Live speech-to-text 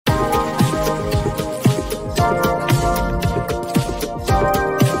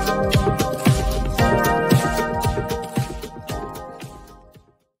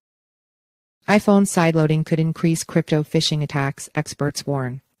iPhone sideloading could increase crypto phishing attacks, experts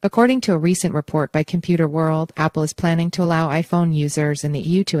warn. According to a recent report by Computer World, Apple is planning to allow iPhone users in the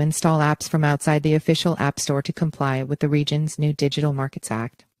EU to install apps from outside the official App Store to comply with the region's new Digital Markets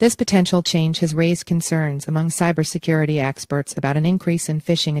Act. This potential change has raised concerns among cybersecurity experts about an increase in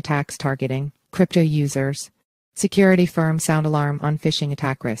phishing attacks targeting crypto users. Security firms sound alarm on phishing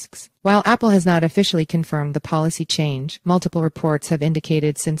attack risks. While Apple has not officially confirmed the policy change, multiple reports have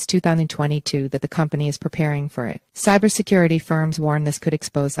indicated since 2022 that the company is preparing for it. Cybersecurity firms warn this could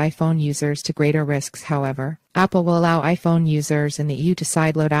expose iPhone users to greater risks. However, Apple will allow iPhone users in the EU to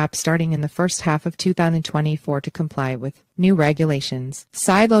sideload apps starting in the first half of 2024 to comply with new regulations.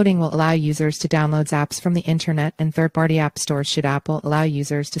 Sideloading will allow users to download apps from the internet and third-party app stores should Apple allow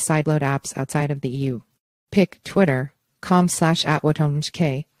users to sideload apps outside of the EU. Pic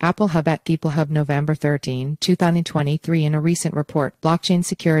Twitter.com/@WatomK Apple Hub at People Hub November 13, 2023. In a recent report, blockchain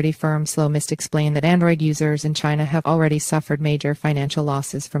security firm SlowMist explained that Android users in China have already suffered major financial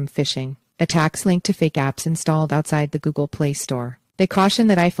losses from phishing attacks linked to fake apps installed outside the Google Play Store. They caution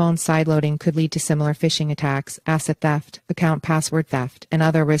that iPhone sideloading could lead to similar phishing attacks, asset theft, account password theft, and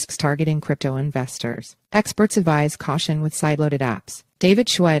other risks targeting crypto investors. Experts advise caution with sideloaded apps. David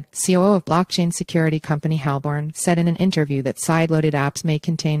Schwed, COO of blockchain security company Halborn, said in an interview that sideloaded apps may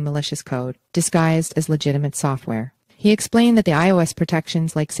contain malicious code, disguised as legitimate software. He explained that the iOS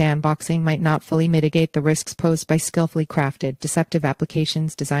protections like sandboxing might not fully mitigate the risks posed by skillfully crafted, deceptive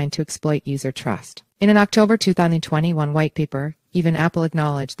applications designed to exploit user trust. In an October 2021 white paper, even Apple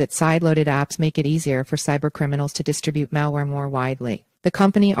acknowledged that sideloaded apps make it easier for cybercriminals to distribute malware more widely. The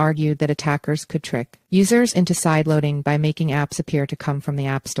company argued that attackers could trick users into sideloading by making apps appear to come from the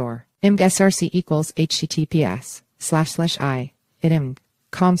App Store. imgsrc equals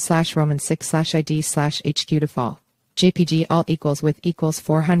https://com/roman6/id/hq default. JPG alt equals width equals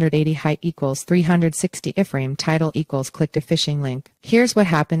 480 height equals 360 iframe title equals click to phishing link. Here's what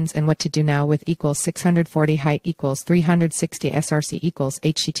happens and what to do now with equals 640 height equals 360 src equals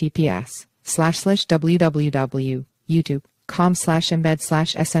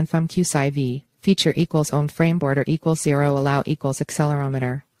https://www.youtube.com/embed/snfmqsiv feature equals owned frame border equals 0 allow equals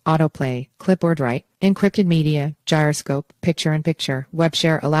accelerometer autoplay clipboard write encrypted media gyroscope picture-in-picture web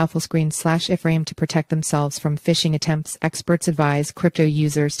share allow full screen /iframe to protect themselves from phishing attempts. Experts advise crypto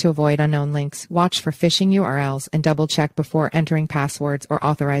users to avoid unknown links, watch for phishing URLs, and double check before entering passwords or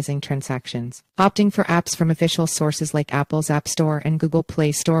authorizing transactions. Opting for apps from official sources like Apple's App Store and Google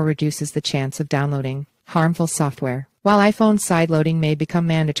Play Store reduces the chance of downloading harmful software. While iPhone sideloading may become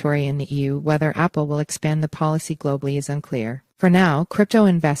mandatory in the EU, whether Apple will expand the policy globally is unclear. For now, crypto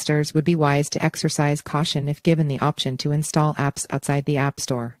investors would be wise to exercise caution if given the option to install apps outside the App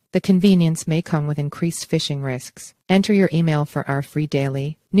Store. The convenience may come with increased phishing risks. Enter your email for our free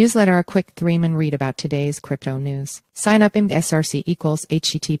daily newsletter, a quick 3-minute read about today's crypto news. Sign up imgsrc equals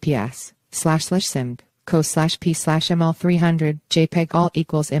https://simg co/p/ml300 jpeg alt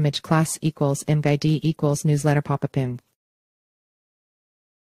equals image class equals imgid equals newsletter pop-up img.